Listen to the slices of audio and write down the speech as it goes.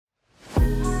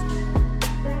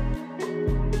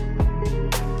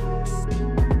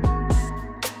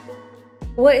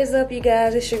What is up, you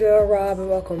guys? It's your girl Rob and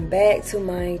welcome back to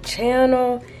my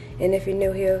channel. And if you're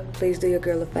new here, please do your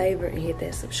girl a favor and hit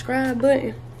that subscribe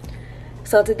button.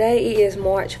 So today it is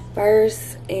March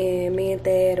 1st and me and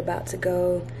Thad about to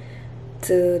go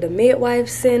to the Midwife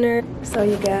Center. So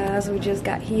you guys, we just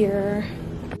got here.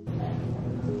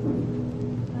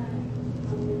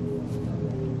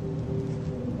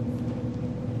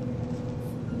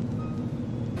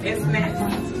 It's next.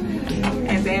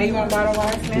 And then you want bottle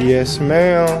water now? Yes,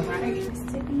 ma'am. Just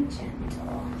to be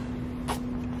gentle.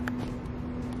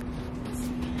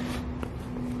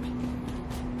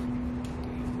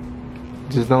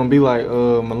 Just don't be like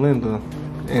Melinda.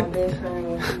 My best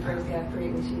friend, when she first got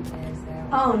pregnant, she passed out.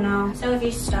 Oh no. So if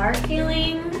you start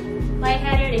feeling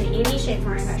lightheaded in any shape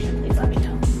or infection, please let me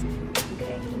know.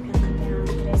 Okay, you can lie down.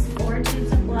 It is 4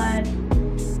 tubes of blood.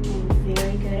 I'm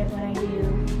very good at what I do.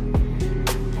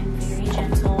 I'm very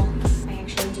gentle. I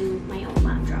actually do my own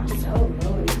lap draw. So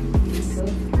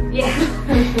yeah.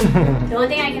 The only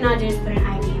thing I cannot do is put an IV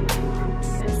in my arm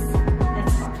because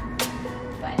that's hard.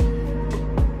 But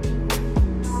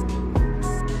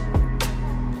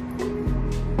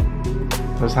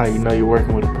That's how you know you're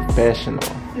working with a professional.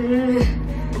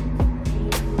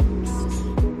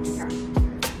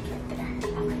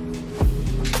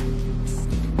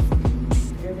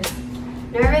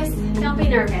 Nervous? Don't be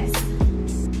nervous.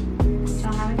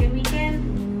 Y'all have a good weekend?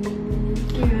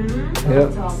 Yeah.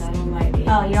 Yep. I don't like it.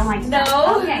 Oh, you don't like to talk?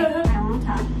 No. Okay, I won't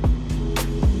talk.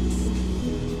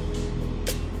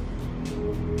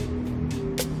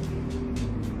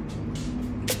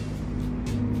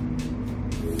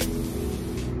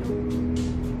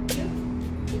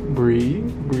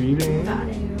 Breathe in. Got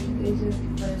it. It's just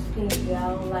first pink. I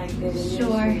don't like that.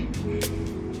 Sure.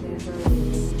 That's all it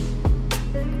is.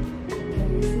 Can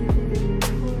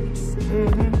you see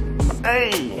that? Hey.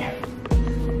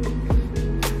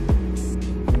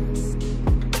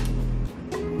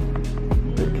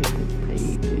 Look at the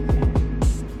baby.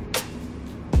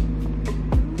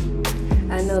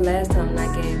 I know last time I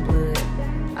gave blood,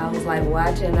 I was like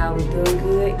watching, I was doing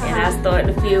good, and I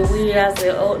started to feel weird. I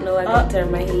said, oh no, I gotta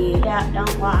turn my head. Yeah,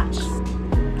 don't watch. I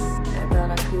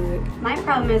thought I could. My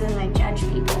problem is I judge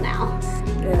people now.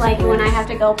 That's Like good. when I have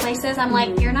to go places, I'm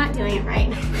like, you're not doing it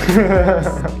right.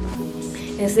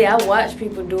 And see, I watch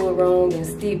people do it wrong and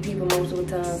stick people most of the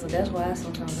time, so that's why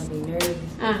sometimes I be nervous.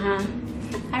 Uh-huh.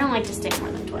 I don't like to stick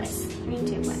more than twice. I mean,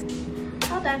 2,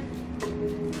 but all done.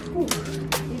 Ooh,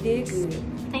 you did good.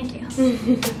 Thank you.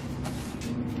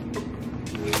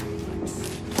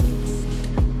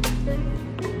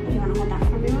 You want to hold that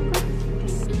for me real quick?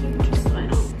 Thank you. Just so I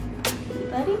don't.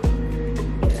 Buddy?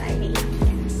 Here's IV.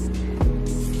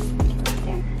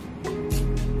 There.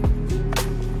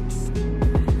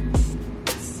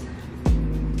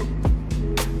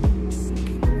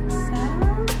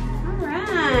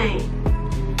 Alright.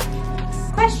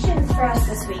 Questions for us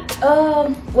this week.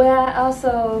 Well, I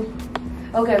also,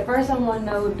 okay, first I want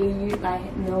to know, do you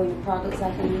like know your products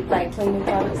I can use, like cleaning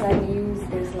products I can use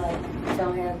that's like,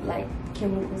 don't have like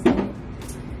chemicals in it?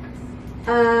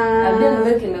 I've been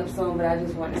looking up some, but I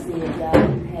just want to see if y'all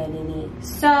had any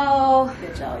So,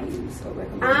 that y'all use or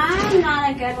recommend. I'm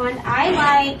not a good one. I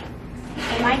like,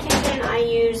 in my kitchen, I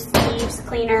use Thieves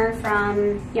Cleaner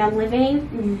from Young Living.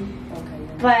 Okay.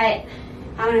 But,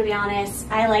 I'm going to be honest,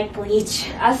 I like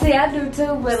bleach. I see, I do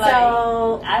too, but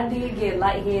So- like, I did get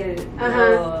lightheaded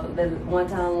the one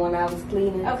time when I was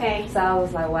cleaning. Okay. So I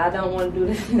was like, well, I don't want to do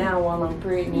this now while I'm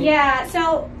pregnant. Yeah,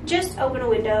 so just open a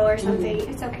window or something.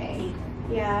 It's okay.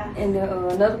 Yeah. And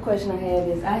another question I have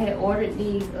is, I had ordered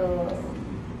these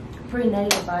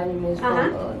prenatal vitamins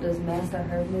from this master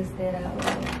herbalist that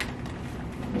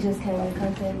I just came in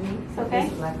contact with. So Okay.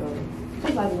 this is like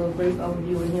just like a little brief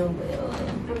overview of him,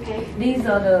 but Okay. these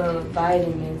are the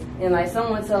vitamins, and like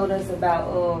someone told us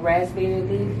about raspberry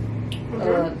leaf.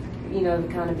 You know, to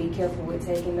kind of be careful with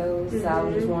taking those. So I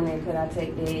was just wondering, could I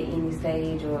take that at any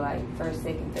stage, or like first,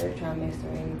 second, third trimester,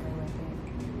 or anything like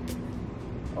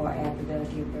that, or after they'll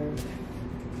give birth?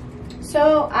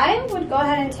 So, I would go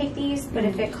ahead and take these, but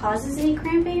if it causes any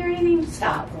cramping or anything,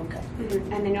 stop. Okay.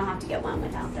 And then you'll have to get one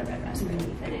without the red raspberry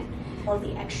leaf in it. All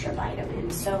the extra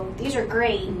vitamins. So, these are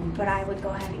great, but I would go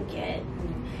ahead and get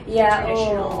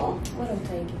traditional. What I'm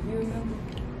taking, you remember?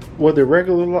 What the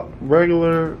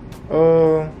regular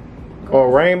or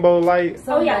rainbow light?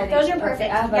 Oh yeah, those are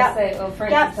perfect. I was about to say,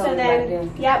 Francis Yep, told so me then, about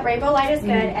them. yep, rainbow light is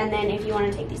good, and then if you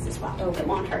want to take these as well, Okay. it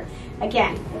won't hurt.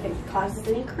 Again, if it causes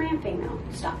any cramping though,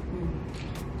 stop.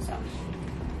 So,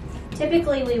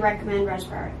 Typically, we recommend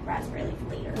raspberry leaf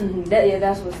leader.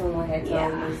 That's what someone had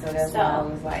told me, so that's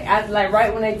why I was like,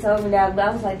 right when they told me that,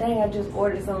 I was like, dang, I just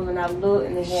ordered something and I looked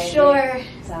and it had Sure. that.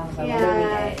 So I was like, let me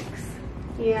ask.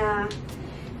 Yeah.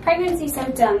 Pregnancy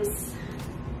symptoms.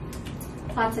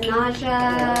 Lots of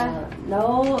nausea.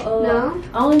 No.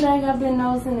 Only thing I've been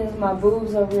noticing is my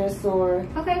boobs are real sore.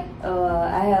 Okay.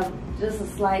 I have just a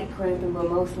slight cramping, but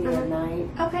mostly at night.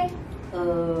 Okay.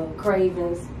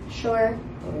 Cravings. Sure.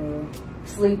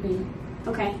 Sleepy.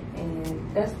 Okay.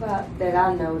 And that's about that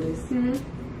I noticed.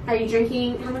 Are you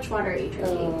drinking? How much water are you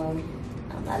drinking?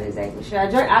 I'm not exactly sure.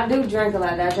 I do drink a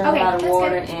lot. I drink a lot of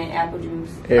water and apple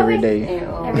juice every day. And,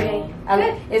 every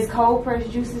day. It's cold pressed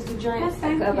juices to drink. That's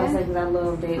fine. Because I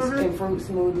love that. And fruit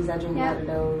smoothies. I drink a lot of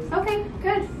those. Okay,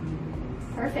 good.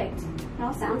 Perfect.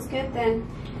 Well, sounds good then.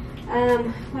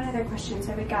 What other questions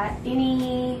have we got?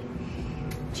 Any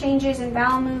changes in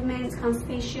bowel movements,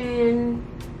 constipation?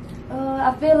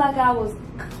 I feel like I was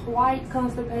quite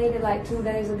constipated like 2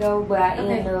 days ago, but I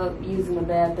ended up using the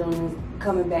bathroom and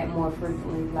coming back more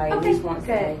frequently, like at least once a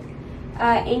day.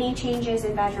 Any changes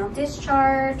in vaginal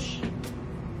discharge?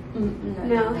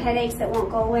 No. Headaches that won't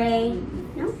go away?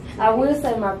 No? I will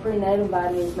say my prenatal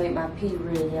vitamins make my pee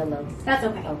real yellow. That's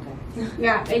okay. Okay.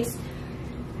 Yeah,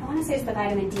 I want to say it's the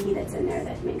vitamin D that's in there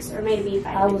that makes, or maybe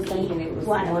vitamin I was B. thinking it was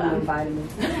one of them.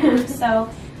 vitamins. Yeah, so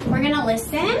we're going to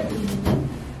listen.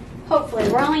 Hopefully.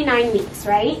 We're only 9 weeks,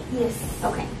 right? Yes.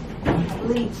 Okay. I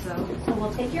believe so. So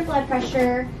we'll take your blood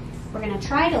pressure. We're going to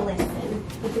try to listen.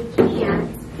 If we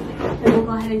can't, then we'll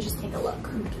go ahead and just take a look.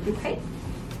 Okay?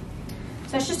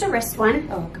 So it's just a wrist one.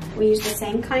 Okay. We use the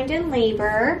same kind in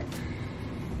labor.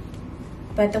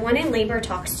 But the one in labor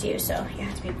talks to you, so you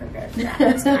have to be prepared for that.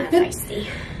 It's kind of feisty.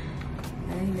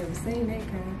 I ain't never seen that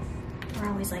kind. We're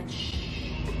always like, shh.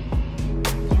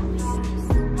 Tell me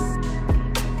fast.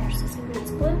 Okay, there's 6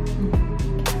 minutes blue.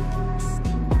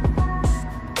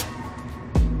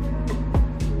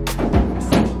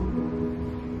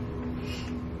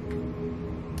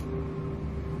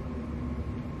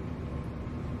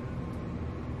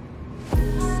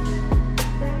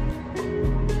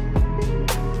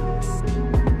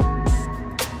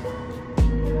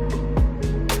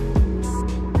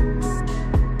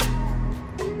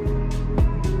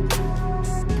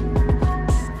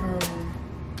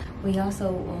 We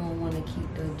also want to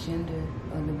keep the gender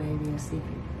of the baby a secret.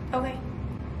 Okay.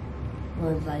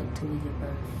 Or like till we give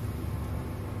birth.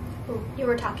 Ooh, you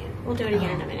were talking. We'll do it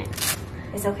again in a minute.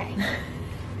 It's okay.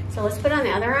 So let's put it on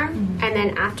the other arm, and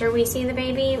then after we see the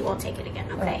baby, we'll take it again,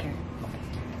 okay?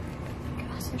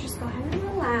 So just go ahead and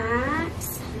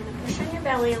relax. I'm going to push on your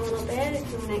belly a little bit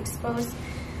if you want to expose.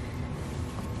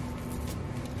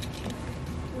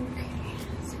 Okay.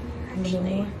 So we're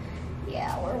actually,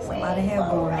 yeah, we're way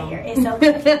low right here. It's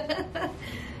okay.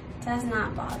 Does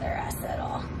not bother us at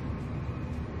all.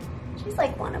 She's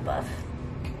like 1 above.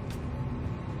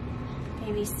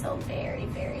 Baby's still very,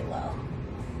 very low.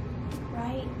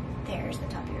 Right there's the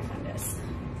top of your fundus.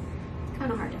 It's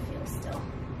kind of hard to feel still.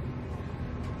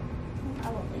 We'll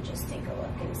probably just take a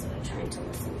look instead of trying to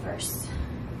listen first.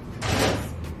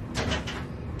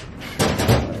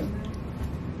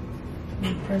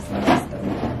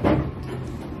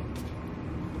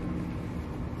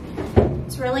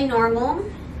 It's really normal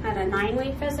at a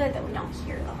 9-week visit that we don't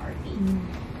hear the heartbeat.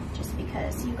 Just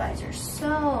because you guys are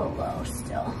so low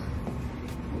still.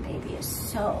 The baby is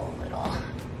so little.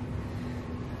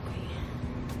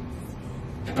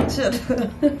 I'm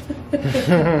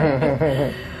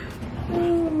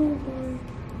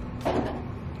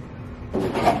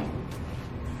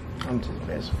just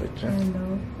messing with you. I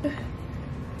know.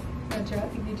 I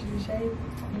tried to get you to shave.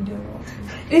 You don't want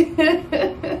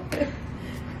to.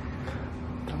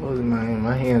 Told you,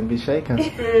 my hands be shaking.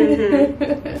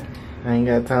 I ain't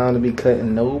got time to be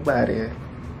cutting nobody.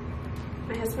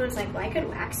 My husband was like, well, I could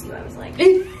wax you. I was like,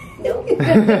 nope.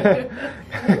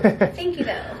 Thank you,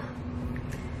 though.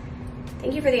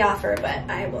 Thank you for the offer, but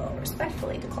I will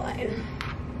respectfully decline.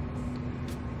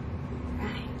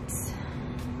 Right.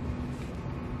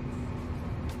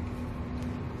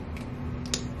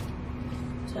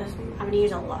 So I'm going to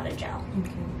use a lot of gel.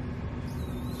 Okay.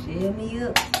 Chill me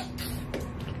up.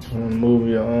 Move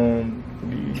your arm.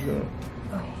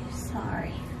 Oh,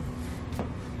 sorry.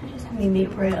 I just have to be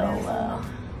real low.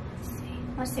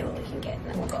 Let's see what we can get, and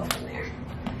then we'll go from there.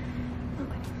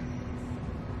 Okay.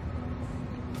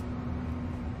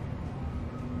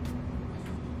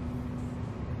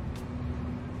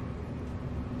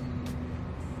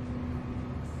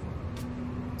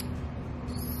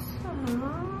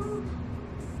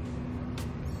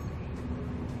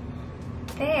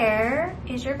 There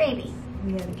is your baby.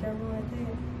 We got a camera right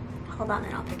there. Hold on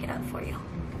and I'll pick it up for you.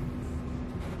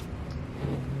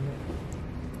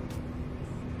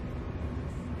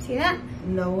 See that?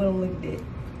 No, we don't look at it.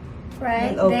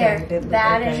 Right Okay, there.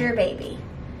 That is your baby.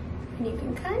 And you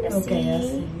can kind of Okay, I see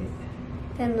see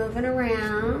it. them moving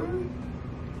around.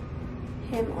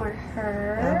 Him or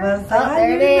her. Oh,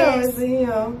 there it is.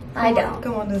 Him. I don't.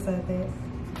 Come on this side there.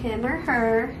 Him or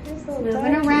her. It's so Moving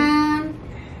tiny. around.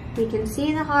 We can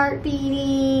see the heart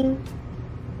beating.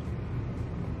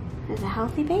 There's a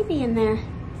healthy baby in there.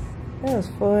 That was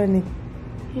funny.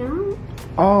 Yeah.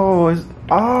 Oh,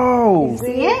 You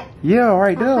see it? yeah,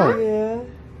 right there. Yeah.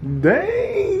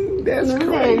 Dang, that's Moving.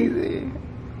 crazy.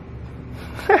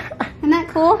 Isn't that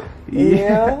cool?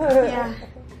 Yeah. Yeah.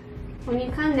 When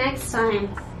you come next time,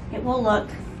 it will look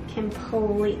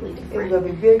completely It's different. gonna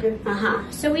be bigger.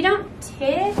 So we don't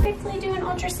typically do an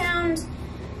ultrasound.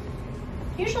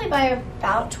 Usually by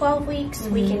about 12 weeks,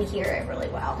 we can hear it really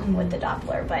well with the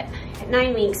Doppler. But at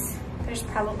 9 weeks, there's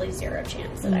probably zero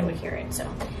chance that I would hear it. So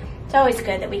it's always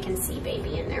good that we can see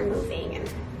baby in there moving. And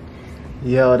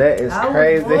Yo, that is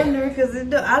crazy. I was wondering because I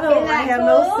don't Isn't that have cool?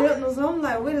 no symptoms. I'm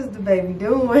like, what is the baby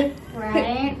doing?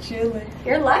 right, Chilling.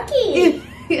 you're lucky.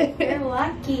 You're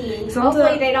lucky. Sometimes-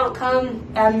 Hopefully they don't come.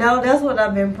 I know that's what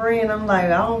I've been praying. I'm like,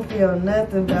 I don't feel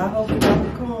nothing, but I hope it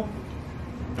don't come.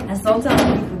 And sometimes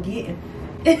I be forgetting.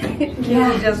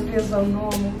 Yeah. It just feels so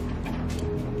normal.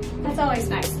 That's always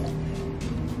nice.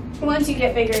 Once you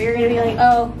get bigger, you're gonna be like,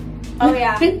 oh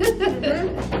yeah.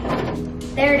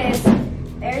 There it is.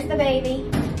 There's the baby.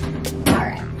 All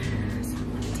right. So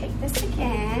I'm gonna take this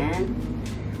again.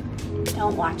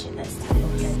 Don't watch it this time.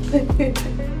 Okay?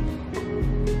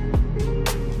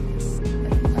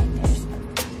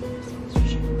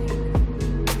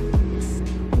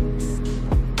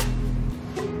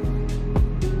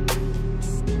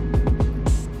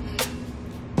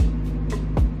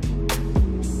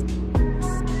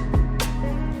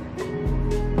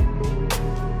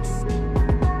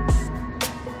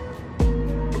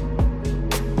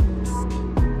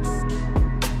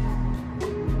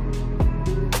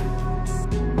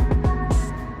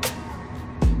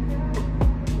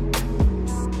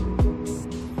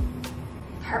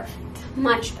 Perfect.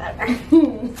 Much better.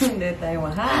 That thing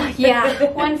was high. Yeah.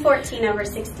 114 over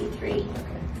 63.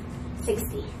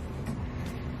 60.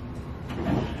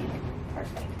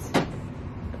 Perfect.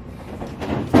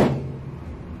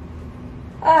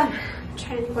 I'm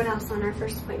trying to think what else on our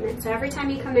first appointment. So every time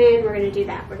you come in, we're going to do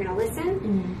that. We're going to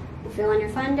listen. We'll feel on your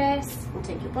fundus. We'll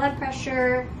take your blood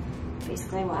pressure.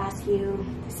 Basically, we'll ask you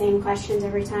the same questions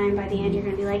every time. By the end, you're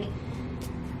going to be like,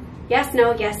 yes,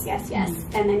 no, yes, yes, yes.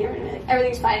 And then you're going to be like,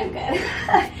 everything's fine, I'm good.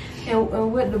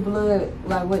 And with the blood,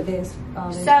 like what this?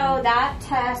 So that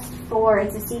test for,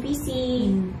 it's a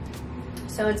CBC.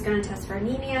 So it's going to test for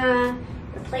anemia,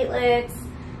 your platelets,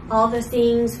 all those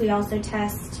things. We also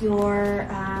test your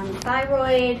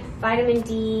thyroid, vitamin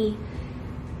D,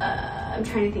 I'm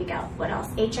trying to think out what else,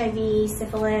 HIV,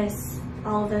 syphilis,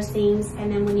 all of those things.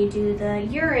 And then when you do the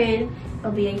urine,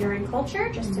 it'll be a urine culture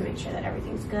just to make sure that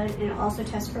everything's good. And it'll also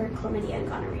test for chlamydia and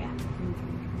gonorrhea.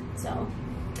 So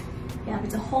yeah,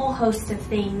 it's a whole host of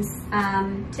things.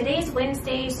 Today's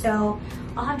Wednesday, so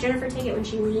I'll have Jennifer take it when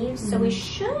she leaves. So we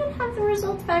should have the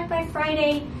results back by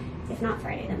Friday. If not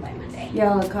Friday, then by Monday.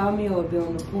 Y'all will call me or be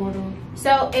on the portal.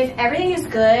 So if everything is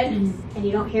good and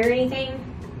you don't hear anything,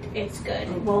 it's good.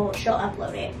 She'll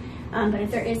upload it. But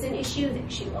if there is an issue, then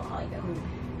she will call you.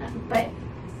 But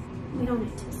we don't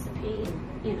anticipate,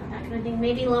 that kind of thing.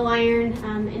 Maybe low iron,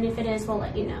 and if it is, we'll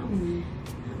let you know.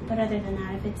 But other than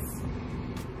that,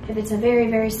 if it's a very,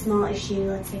 very small issue,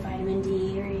 let's say vitamin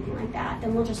D or anything like that,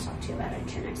 then we'll just talk to you about it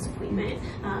at your next appointment.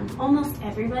 Almost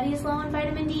everybody is low on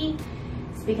vitamin D.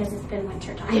 It's because it's been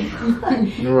winter time.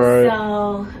 Right.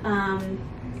 So,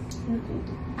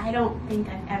 I don't think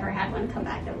I've ever had one come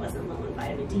back that wasn't low in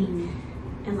vitamin D,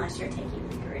 unless you're taking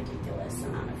like a ridiculous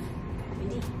amount of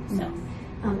vitamin D. So,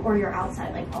 or you're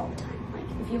outside like all the time. Like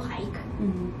if you hike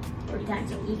 3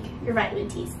 times a week, your vitamin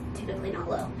D is typically not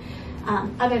low.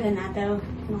 Other than that though,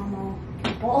 normal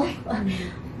people,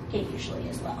 it usually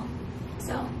is low.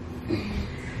 So.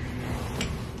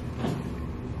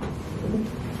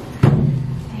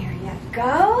 There you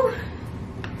go.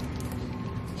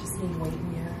 Just need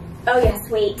waiting here. Oh yes,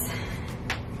 wait.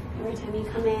 Every time you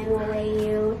come in, we'll weigh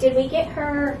you. Did we get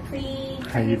her pre-pregnancy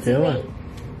How you feeling? weight?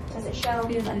 Does it show?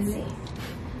 Let's see.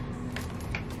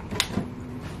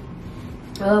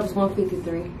 Oh, it was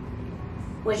 153.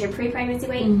 Was your pre-pregnancy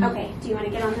weight? Okay. Do you want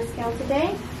to get on the scale today?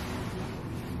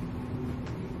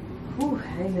 Whew,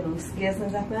 I ain't been on the scale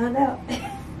since I found out.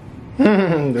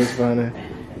 That's funny.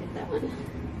 That one.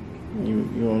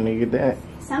 You want to get that?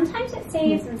 Sometimes it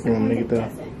saves and sometimes it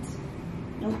doesn't.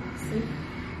 Nope, see?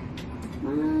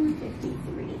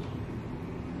 153.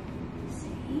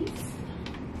 Save.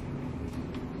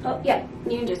 Oh, yeah,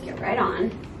 you can just get right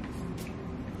on.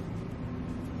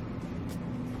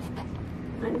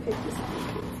 157.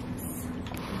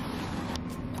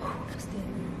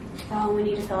 Oh, we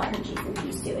need to fill out her G's and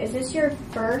P's too. Is this your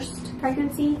first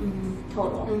pregnancy?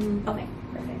 Total? Okay,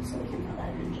 perfect. So we can fill that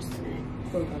in just a minute.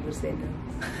 100%.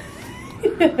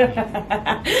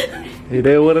 It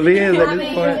is what it is at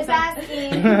this point. Just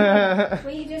asking.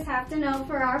 We just have to know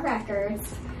for our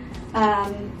records.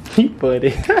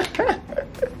 Buddy. I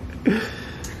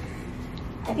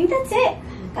think that's it.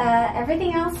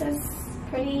 Everything else is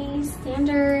pretty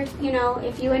standard. You know,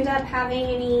 if you end up having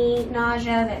any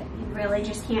nausea that you really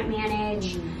just can't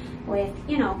manage with,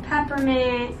 you know,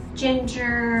 peppermint,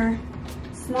 ginger,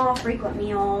 small frequent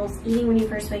meals, eating when you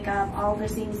first wake up, all of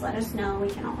those things, let us know. We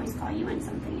can always call you in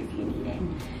something if you need it.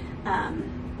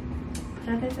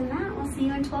 But other than that, we'll see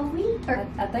you in 12 weeks. Or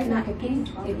I think not we in can.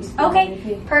 12 weeks.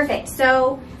 Okay, perfect.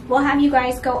 So we'll have you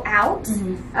guys go out.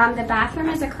 The bathroom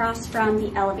is across from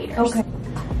the elevators. Okay.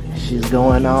 She's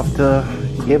going off to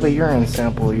give a urine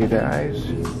sample, you guys.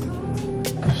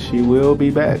 She will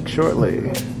be back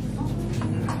shortly.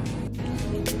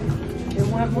 It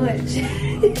wasn't much.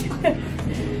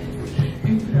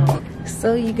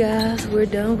 So you guys, we're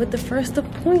done with the first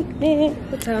appointment.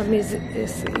 What time is it?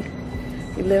 Let's see.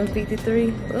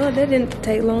 11:53. Oh, that didn't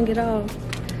take long at all.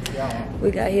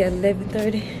 We got here at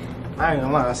 11:30. I ain't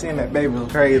gonna lie, seeing that baby was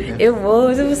crazy. It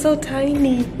was so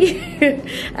tiny.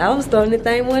 I was starting to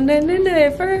think wasn't nothing in there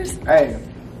at first. Hey,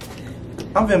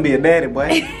 I'm finna be a daddy,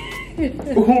 boy.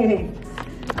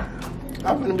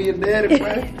 I'm finna be a daddy,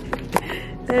 boy.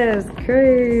 That's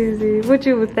crazy. What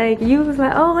you was thinking? You was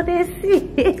like, oh, that's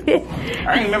it.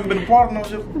 I ain't never been a part of no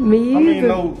shit. Me either. I mean,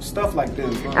 no stuff like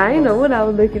this. Bro. I didn't know what I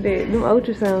was looking at. Them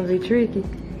ultrasounds be tricky.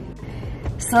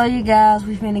 So you guys,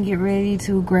 we finna get ready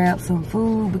to grab some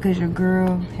food because your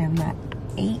girl have not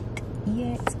ate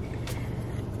yet.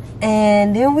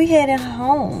 And then we headed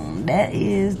home. That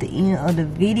is the end of the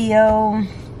video.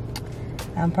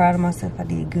 I'm proud of myself. I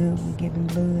did good with giving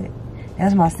blood.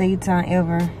 That's my second time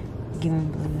ever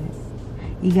giving blood.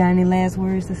 You got any last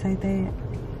words to say, Dad?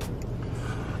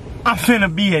 I'm finna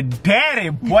be a daddy,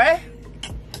 boy.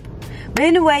 But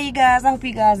anyway, you guys, I hope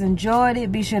you guys enjoyed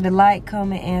it. Be sure to like,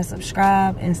 comment, and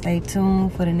subscribe, and stay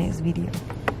tuned for the next video.